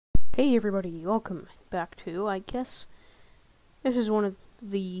Hey everybody, welcome back to, I guess, this is one of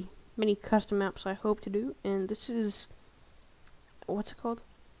the many custom maps I hope to do, and this is, what's it called?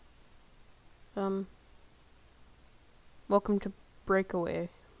 Welcome to Breakaway,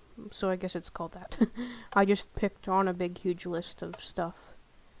 so I guess it's called that. I just picked on a big huge list of stuff.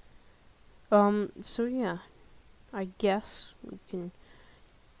 So yeah, I guess we can,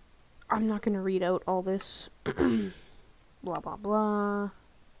 I'm not gonna read out all this, blah blah blah.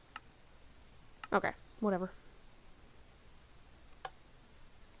 Okay, whatever.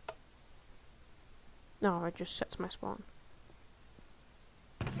 No, it just sets my spawn.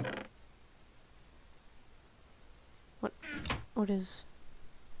 What is...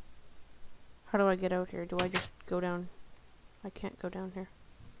 How do I get out here? Do I just go down? I can't go down here.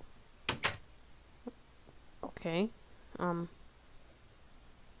 Okay.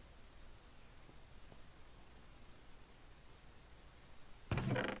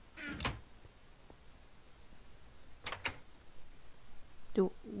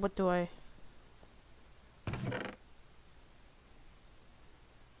 What do I...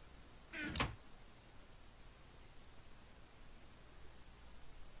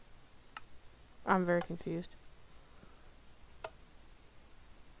 I'm very confused.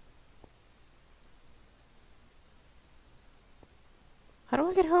 How do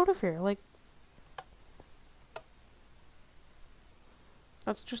I get out of here? Like...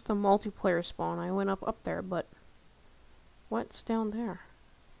 That's just the multiplayer spawn. I went up there, but... What's down there?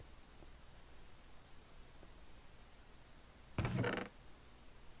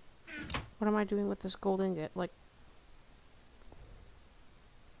 What am I doing with this gold ingot? Like...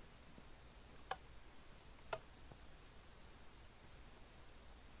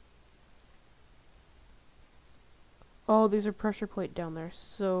 Oh, these are pressure plate down there,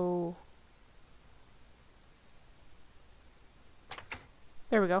 so...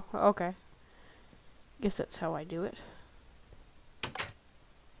 There we go. Okay. Guess that's how I do it.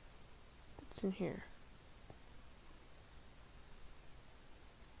 What's in here?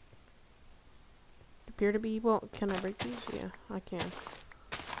 Appear to be... Well, can I break these? Yeah, I can.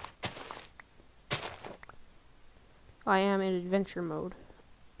 I am in adventure mode.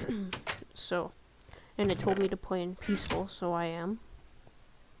 So... And it told me to play in peaceful, so I am.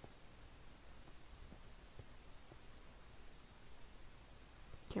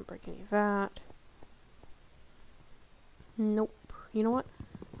 Can't break any of that. Nope. You know what?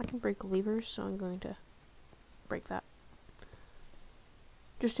 I can break levers, so I'm going to break that.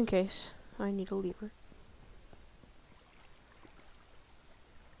 Just in case I need a lever.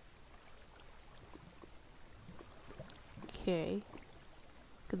 Okay.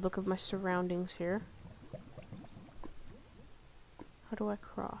 Good look of my surroundings here. How do I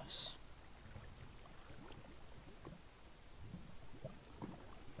cross?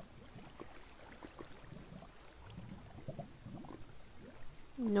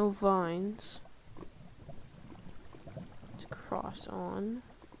 No vines to cross on.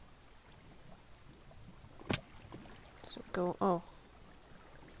 Does it go? Oh.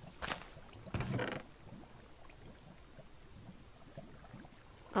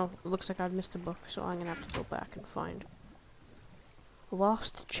 Oh, it looks like I've missed a book, so I'm gonna have to go back and find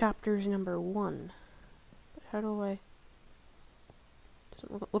Lost Chapters #1. But how do I...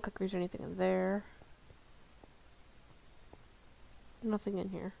 Doesn't look like there's anything in there. Nothing in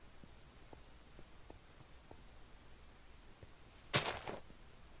here.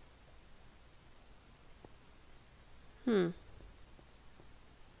 Oh,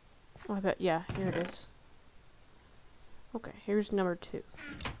 I bet, yeah, here it is. Okay, here's #2.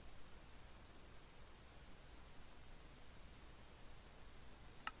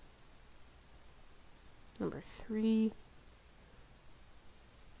 #3.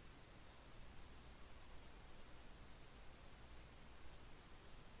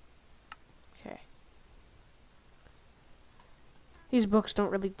 Okay. These books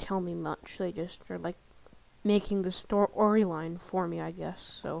don't really tell me much. They just are like making the storyline for me, I guess.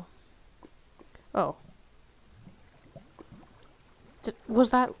 So. Oh. Was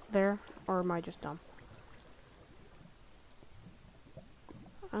that there, or am I just dumb?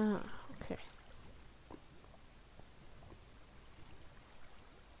 Ah, okay.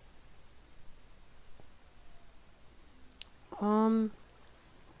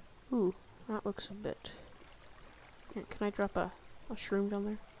 Ooh, that looks a bit... Here, can I drop a shroom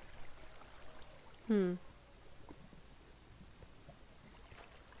down there?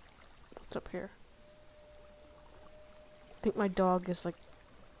 What's up here? I think my dog is like...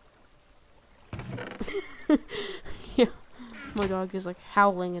 Yeah, my dog is like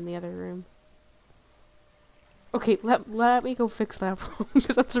howling in the other room. Okay, let me go fix that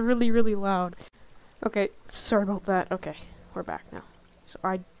because that's really, really loud. Okay, sorry about that. Okay, we're back now. So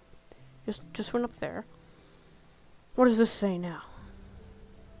I just went up there. What does this say now?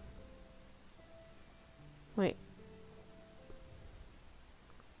 Wait.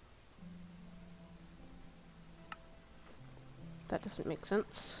 That doesn't make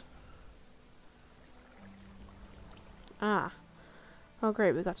sense. Ah. Oh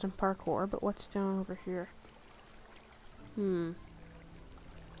great, we got some parkour, but what's down over here?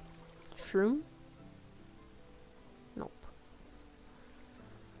 Shroom? Nope.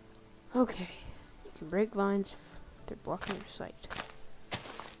 Okay. You can break vines if they're blocking your sight.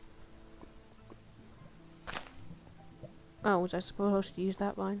 Oh, was I supposed to use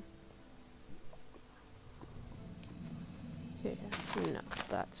that vine? Okay, no,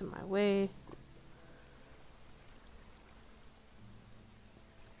 that's in my way.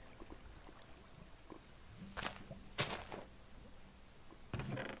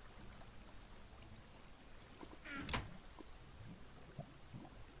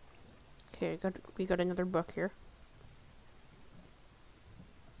 Okay, we got another book here.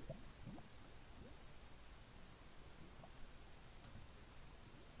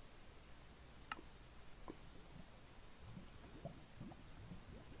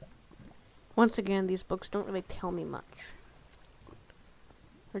 Once again, these books don't really tell me much.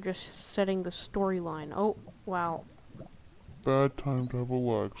 They're just setting the storyline. Oh, wow. Bad time to have a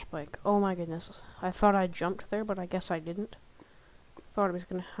lag. Like, oh my goodness. I thought I jumped there, but I guess I didn't. Thought I was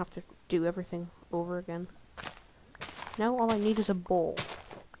gonna have to do everything over again. Now all I need is a bowl.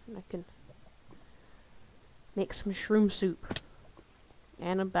 And I can make some shroom soup.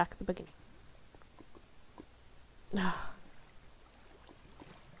 And I'm back at the beginning.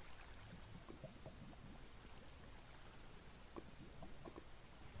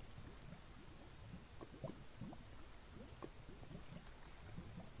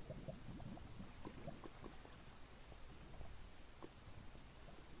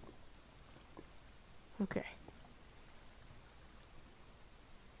 Okay.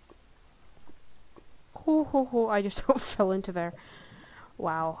 Ho ho ho, I just fell into there.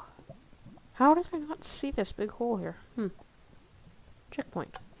 Wow. How did I not see this big hole here?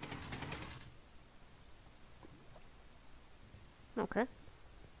 Checkpoint. Okay.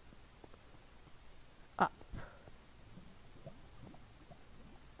 Up.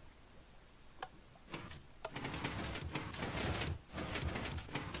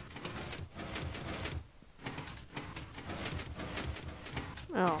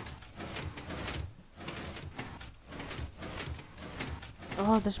 Oh.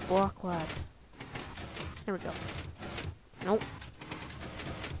 Oh, this block lag. There we go. Nope.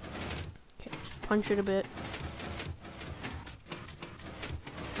 Okay, just punch it a bit.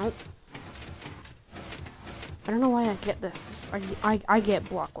 Nope. I don't know why I get this. I get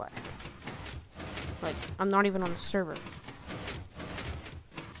block lag. Like, I'm not even on the server.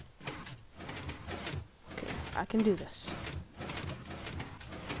 Okay, I can do this.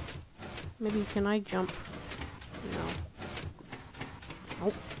 Maybe can I jump? No.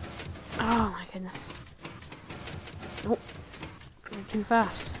 Nope. Oh my goodness. Nope. You're too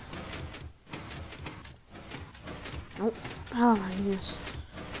fast. Nope. Oh my goodness.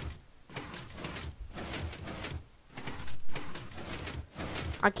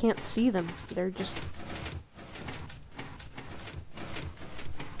 I can't see them. They're just...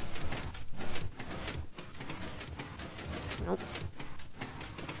 Nope.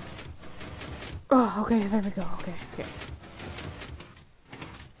 Oh, okay, there we go. Okay, okay.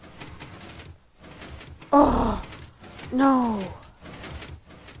 Oh! No!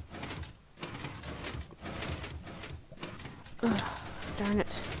 Ugh, darn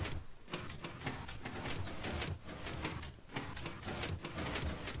it.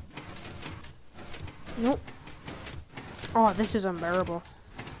 Nope. Oh, this is unbearable.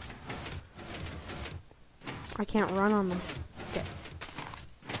 I can't run on them. Okay.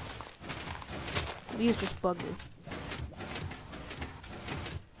 These just bug me.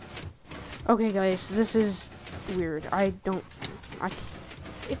 Okay, guys, this is weird. I can't...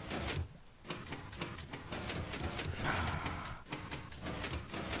 It...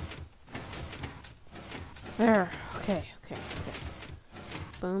 There. Okay, okay, okay.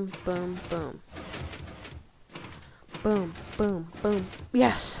 Boom, boom, boom. Boom, boom, boom.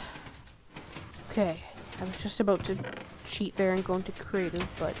 Yes! Okay. I was just about to cheat there and go into creative,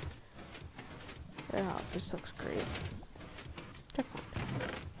 but... Oh, this looks great. Checkpoint.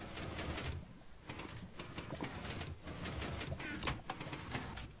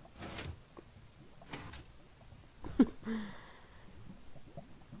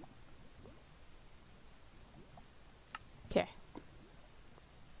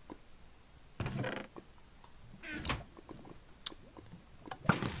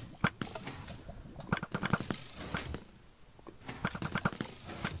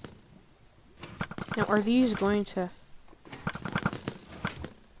 Now, are these going to...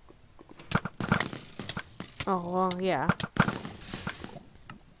 Oh, well, yeah.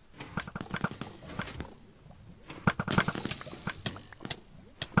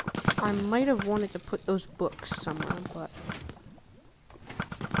 I might have wanted to put those books somewhere, but...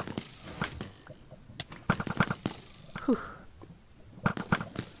 Whew.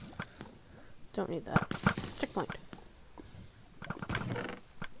 Don't need that. Checkpoint.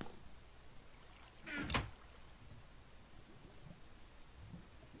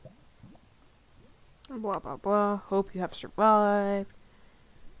 Blah, blah, blah. Hope you have survived.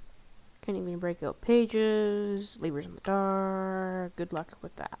 Can't even break out pages. Levers in the dark. Good luck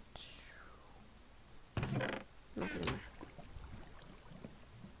with that. Nothing in there.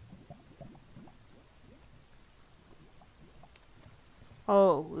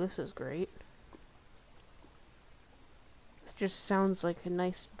 Oh, this is great. This just sounds like a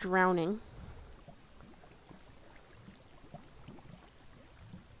nice drowning.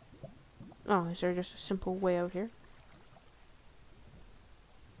 Oh, is there just a simple way out here?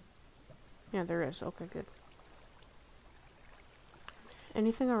 Yeah, there is. Okay, good.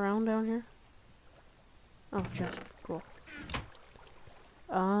 Anything around down here? Oh, chest. Cool.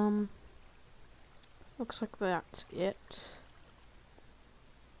 Looks like that's it.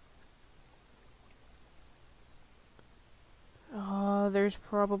 There's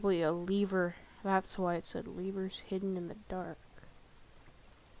probably a lever. That's why it said levers hidden in the dark.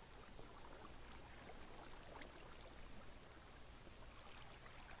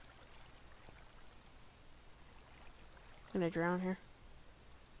 Gonna drown here.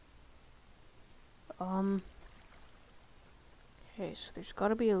 Okay, so there's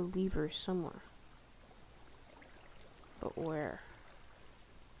gotta be a lever somewhere. But where?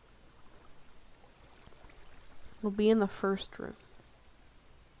 It'll be in the first room.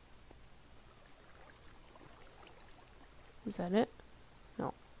 Is that it?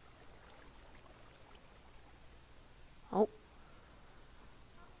 No. Oh.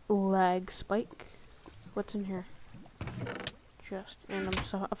 Lag spike. What's in here? Just, and I'm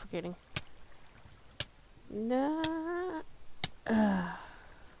suffocating. Nah.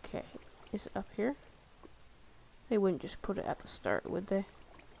 Okay. Is it up here? They wouldn't just put it at the start, would they?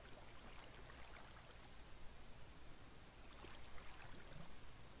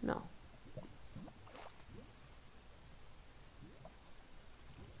 No.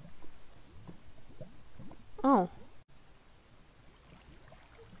 Oh.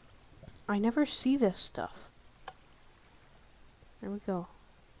 I never see this stuff. There we go.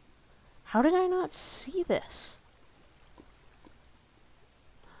 How did I not see this?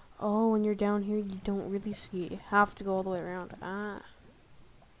 Oh, when you're down here, you don't really see it. You have to go all the way around. Ah.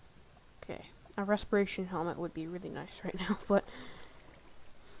 Okay. A respiration helmet would be really nice right now, but...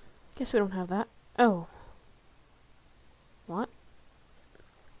 guess we don't have that. Oh. What?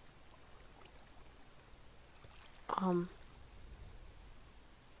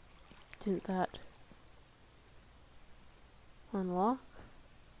 Didn't that... unlock?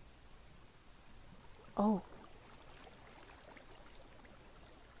 Oh.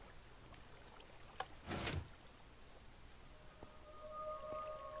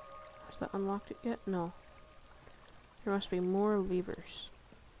 Has that unlocked it yet? No. There must be more levers.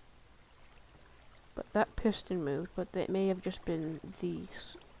 But that piston moved, but that may have just been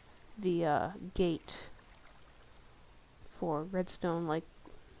the gate for redstone, like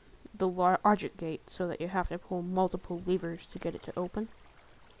the logic gate, so that you have to pull multiple levers to get it to open.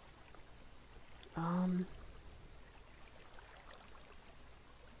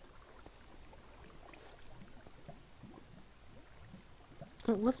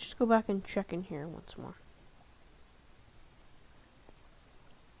 Let's just go back and check in here once more.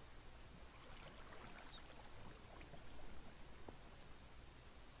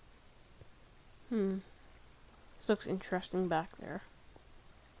 This looks interesting back there.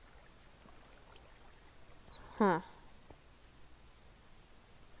 Huh.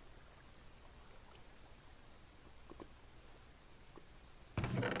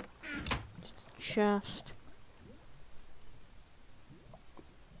 Just a chest.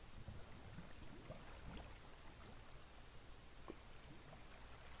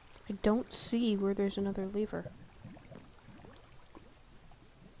 I don't see where there's another lever.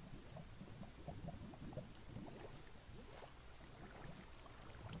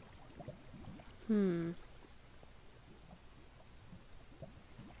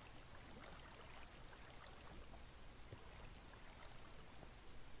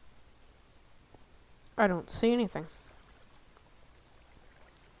 I don't see anything.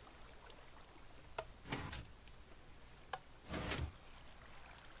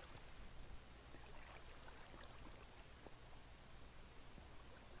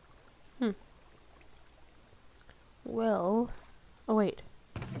 Well, oh wait.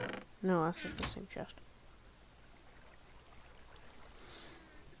 No, that's just the same chest.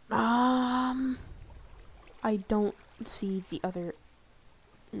 I don't see the other.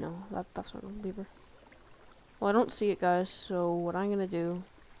 No, that's not a lever. Well, I don't see it, guys. So what I'm gonna do,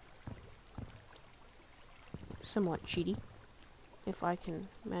 somewhat cheaty, if I can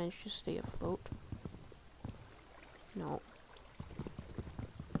manage to stay afloat. No.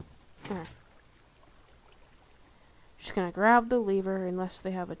 There. Just gonna grab the lever unless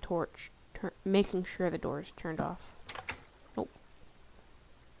they have a torch, making sure the door is turned off. Nope.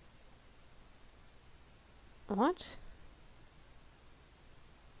 What?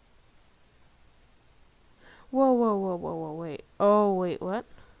 Whoa, whoa, whoa, whoa, whoa, wait. Oh, wait, what?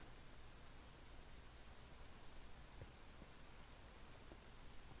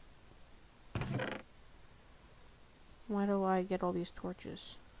 Why do I get all these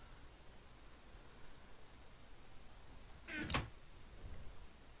torches?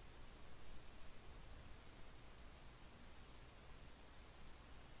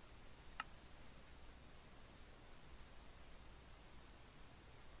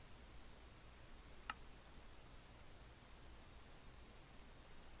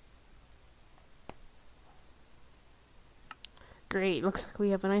 Great, looks like we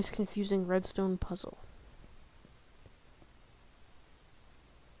have a nice confusing redstone puzzle.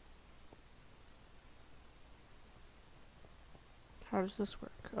 How does this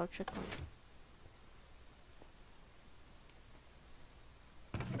work? Oh, checkpoint.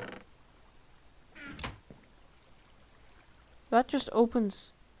 That just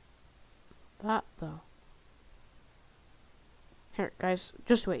opens that, though. Here, guys,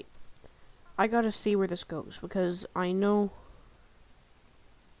 just wait. I gotta see where this goes, because I know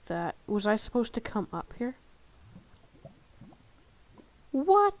that... Was I supposed to come up here?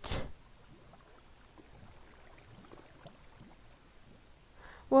 What?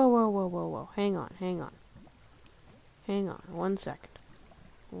 Whoa, whoa, whoa, whoa, whoa. Hang on, hang on. Hang on, 1 second.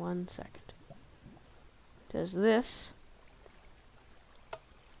 1 second. Does this...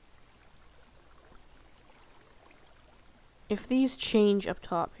 If these change up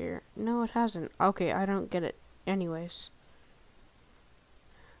top here... No, it hasn't. Okay, I don't get it. Anyways.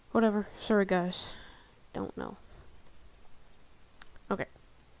 Whatever. Sorry, guys. Don't know. Okay.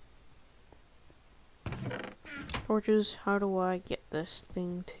 Torches. How do I get this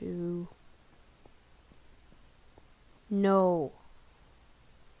thing to... No.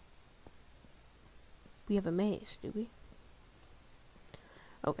 We have a maze, do we?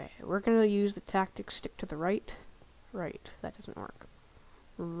 Okay, we're gonna use the tactic stick to the right. Right, that doesn't work.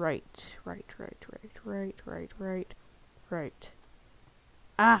 Right, right, right, right, right, right, right, right.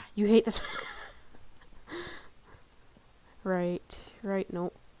 Ah, you hate this. Right, right,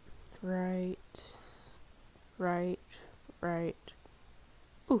 nope. Right, right, right.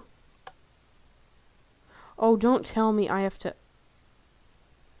 Ooh. Oh, don't tell me I have to...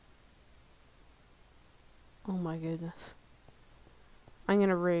 Oh my goodness. I'm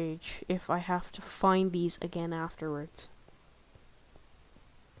gonna rage if I have to find these again afterwards.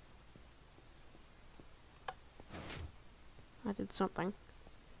 I did something.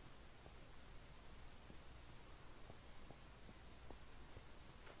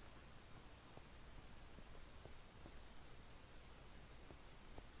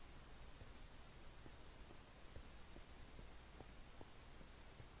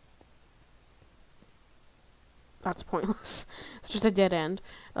 That's pointless. It's just a dead end.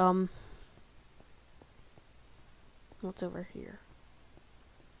 What's over here?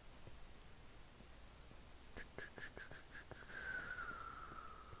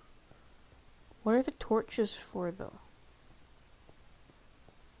 What are the torches for, though?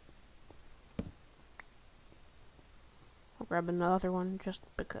 I'll grab another one just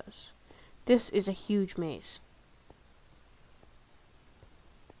because. This is a huge maze.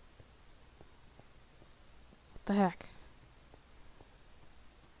 What the heck?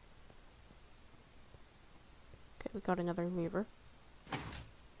 Okay, we got another lever.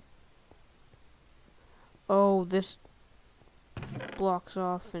 Oh, this blocks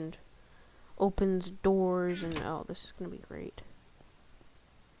off and opens doors, and oh, this is gonna be great.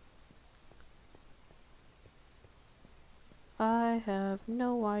 I have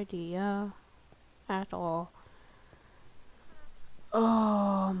no idea at all.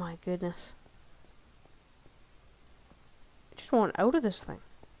 Oh my goodness. I just want out of this thing.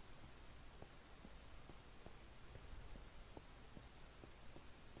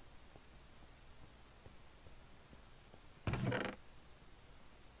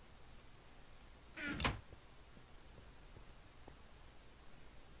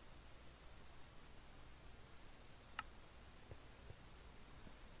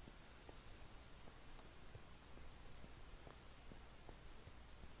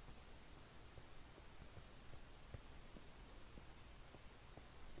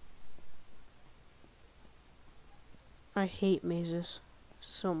 I hate mazes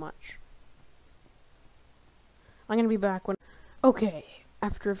so much. I'm gonna be back when... Okay,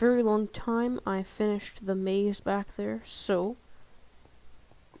 after a very long time, I finished the maze back there, so...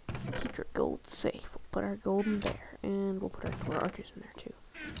 Keep your gold safe. We'll put our gold in there, and we'll put our arches in there too.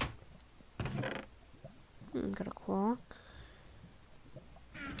 Got a clock.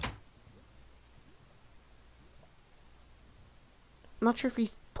 I'm not sure if he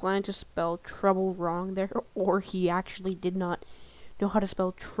planned to spell trouble wrong there, or he actually did not know how to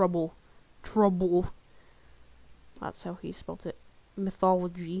spell trouble. Trouble. That's how he spelled it.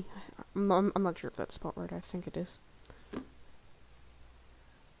 Mythology. I'm not sure if that's spelled right. I think it is.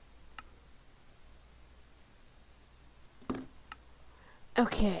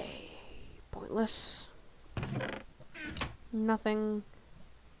 Okay. Pointless. Nothing.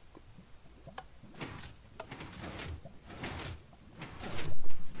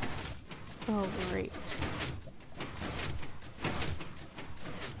 Oh, great.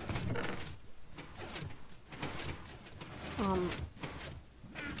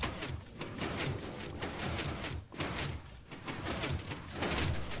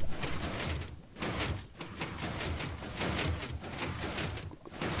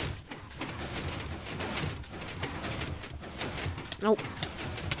 Nope.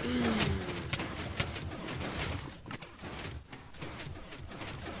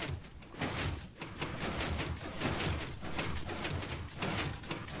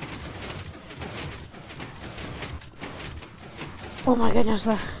 Oh my goodness,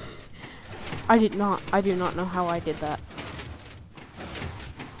 I do not know how I did that.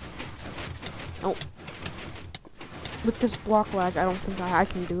 Oh. With this block lag, I don't think I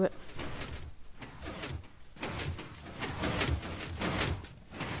can do it.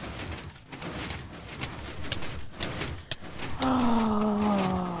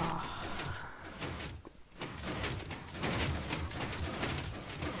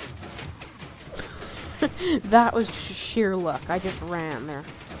 That was sheer luck. I just ran there.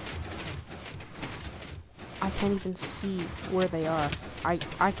 I can't even see where they are. I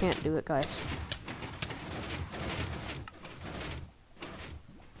can't do it, guys.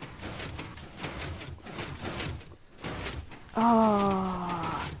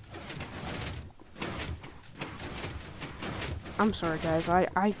 Oh. I'm sorry, guys.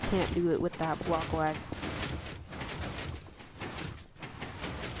 I can't do it with that block lag.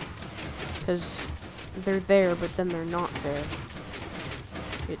 Because they're there, but then they're not there.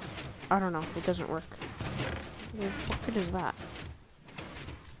 I don't know. It doesn't work. What good is that?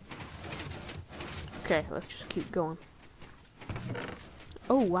 Okay, let's just keep going.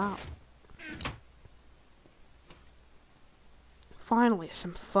 Oh, wow. Finally,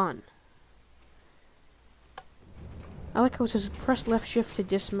 some fun. I like how it says press left shift to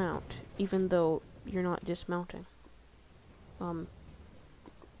dismount, even though you're not dismounting. Hello?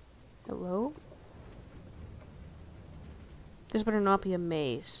 This better not be a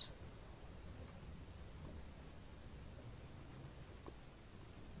maze.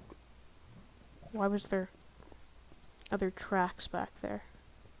 Why was there other tracks back there?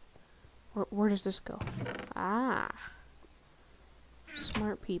 Where does this go? Ah.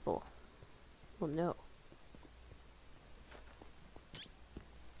 Smart people. Well, no.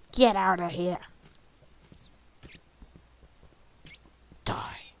 Get out of here.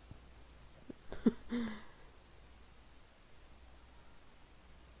 Die.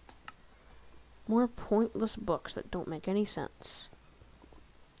 More pointless books that don't make any sense.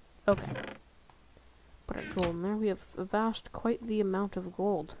 Okay. Put our gold in there. We have amassed quite the amount of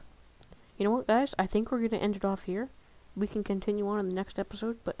gold. You know what, guys? I think we're going to end it off here. We can continue on in the next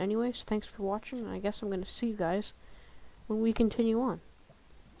episode. But anyways, thanks for watching. And I guess I'm going to see you guys when we continue on.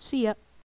 See ya.